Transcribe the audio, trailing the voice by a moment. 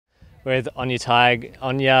with Aine Tighe.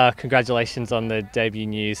 Anya, congratulations on the debut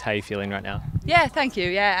news. How are you feeling right now? Yeah, thank you.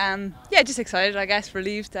 Yeah, just excited, I guess,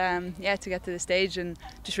 relieved. To get to the stage, and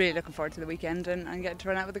just really looking forward to the weekend and getting to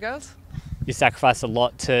run out with the girls. You sacrificed a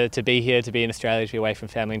lot to be here, to be in Australia, to be away from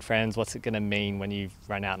family and friends. What's it going to mean when you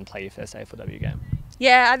run out and play your first AFLW game?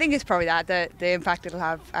 Yeah, I think it's probably the impact it'll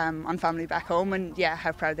have on family back home, and yeah,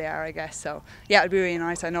 how proud they are, I guess. So yeah, it'll be really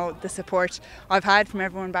nice. I know the support I've had from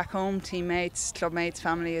everyone back home, teammates, clubmates,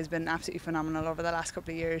 family, has been absolutely phenomenal over the last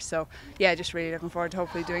couple of years. So yeah, just really looking forward to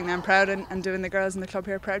hopefully doing them proud and doing the girls in the club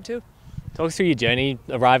here proud too. Talk us through your journey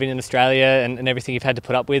arriving in Australia and everything you've had to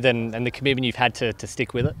put up with and the commitment you've had to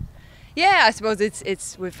stick with it. Yeah, I suppose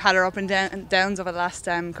it's we've had our up and downs over the last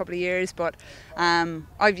couple of years, but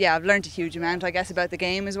I've learned a huge amount, I guess, about the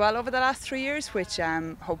game as well over the last 3 years, which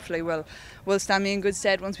hopefully will stand me in good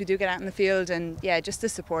stead once we do get out in the field. And yeah, just the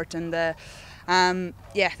support and the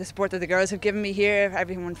support that the girls have given me here,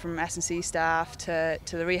 everyone from S&C staff to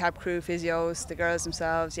the rehab crew, physios, the girls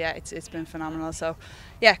themselves. Yeah, it's been phenomenal. So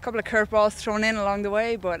yeah, a couple of curveballs thrown in along the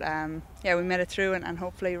way, but we made it through and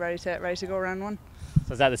hopefully ready to go round one.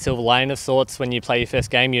 So is that the silver lining of sorts? When you play your first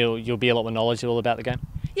game, you'll be a lot more knowledgeable about the game?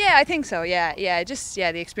 Yeah, I think so. Yeah,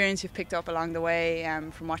 the experience you've picked up along the way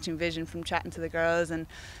from watching Vision, from chatting to the girls, and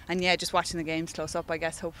just watching the games close up. I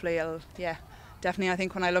guess hopefully definitely. I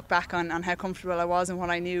think when I look back on how comfortable I was and what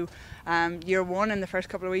I knew year one and the first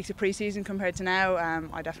couple of weeks of pre-season compared to now,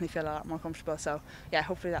 I definitely feel a lot more comfortable. So yeah,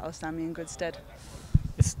 hopefully that will stand me in good stead.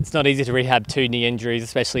 It's not easy to rehab 2 knee injuries,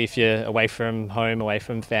 especially if you're away from home, away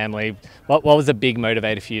from family. What was a big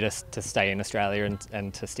motivator for you to stay in Australia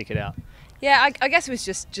and to stick it out? Yeah, I guess it was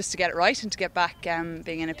just to get it right and to get back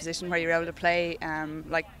being in a position where you're able to play.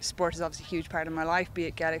 Like sport is obviously a huge part of my life, be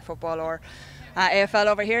it Gaelic football or AFL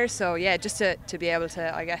over here. So yeah, just to be able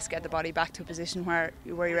to, I guess, get the body back to a position where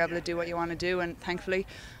you're able to do what you want to do. And thankfully,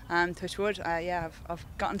 touch wood, I've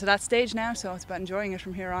gotten to that stage now, so it's about enjoying it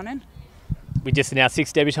from here on in. We just announced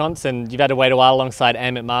 6 debutants and you've had to wait a while alongside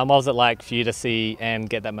Aine McMahon. What was it like for you to see Aine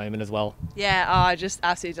get that moment as well? Yeah, just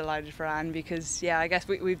absolutely delighted for Aine because I guess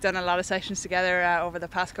we've done a lot of sessions together over the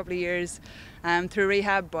past couple of years through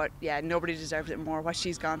rehab, but yeah, nobody deserves it more, what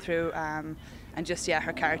she's gone through. And just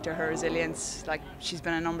her character, her resilience, like she's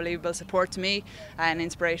been an unbelievable support to me and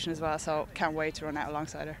inspiration as well, so can't wait to run out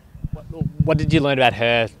alongside her. What did you learn about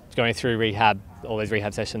her going through rehab, all those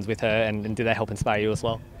rehab sessions with her, and did they help inspire you as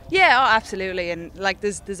well? Yeah, absolutely. And like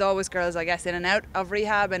there's always girls, I guess, in and out of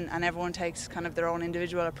rehab, and everyone takes kind of their own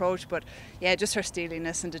individual approach. But yeah, just her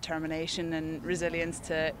steeliness and determination and resilience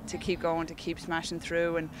to keep going, to keep smashing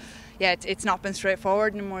through. And yeah, it's not been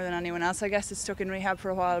straightforward any more than anyone else, I guess, that's stuck in rehab for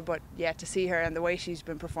a while. But yeah, to see her and the way she's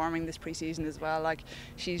been performing this pre-season as well, like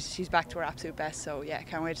she's back to her absolute best. So yeah,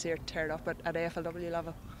 can't wait to see her tear it up at AFLW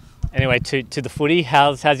level. Anyway, to the footy,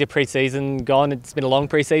 how's your pre-season gone? It's been a long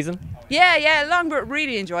pre-season? Yeah, long but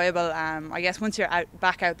really enjoyable. I guess once you're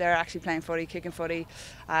back out there actually playing footy, kicking footy,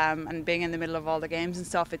 and being in the middle of all the games and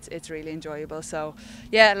stuff, it's really enjoyable. So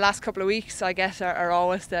yeah, the last couple of weeks I guess are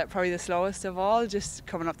always probably the slowest of all, just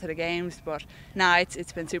coming up to the games. But nah,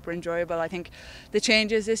 it's been super enjoyable. I think the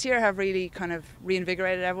changes this year have really kind of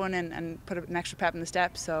reinvigorated everyone and put an extra pep in the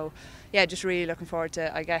step. So yeah, just really looking forward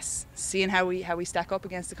to, I guess, seeing how we stack up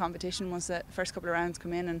against the competition once the first couple of rounds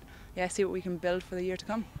come in, and yeah, see what we can build for the year to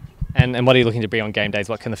come. And what are you looking to bring on game days?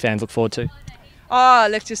 What can the fans look forward to? Oh,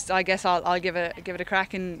 look, I guess I'll give it a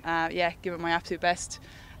crack and give it my absolute best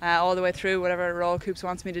all the way through, whatever role Coops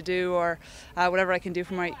wants me to do, or whatever I can do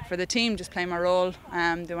for the team. Just play my role,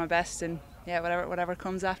 do my best, and yeah, whatever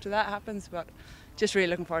comes after that happens. But just really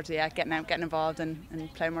looking forward to getting out, getting involved,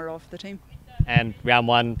 and playing my role for the team. And round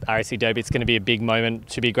 1, RSC Derby, it's going to be a big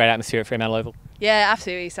moment. Should be a great atmosphere at Fremantle Oval. Yeah,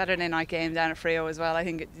 absolutely. Saturday night game down at Freo as well. I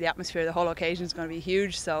think the atmosphere, the whole occasion is going to be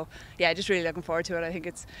huge. So yeah, just really looking forward to it. I think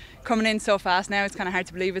it's coming in so fast now. It's kind of hard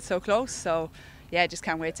to believe it's so close. So yeah, just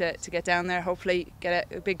can't wait to get down there. Hopefully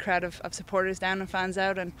get a big crowd of supporters down and fans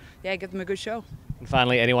out, and yeah, give them a good show. And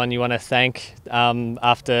finally, anyone you want to thank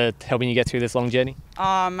after helping you get through this long journey?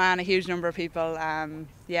 Oh man, a huge number of people. From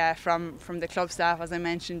the club staff, as I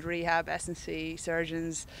mentioned, rehab, S&C,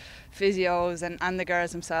 surgeons, physios, and the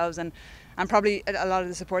girls themselves, and probably a lot of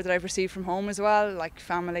the support that I've received from home as well, like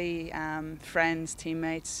family, friends,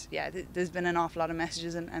 teammates. Yeah, there's been an awful lot of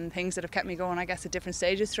messages and things that have kept me going, I guess, at different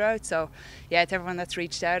stages throughout. So yeah, to everyone that's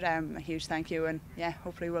reached out, a huge thank you, and yeah,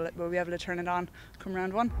 hopefully we'll be able to turn it on come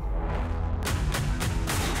round 1.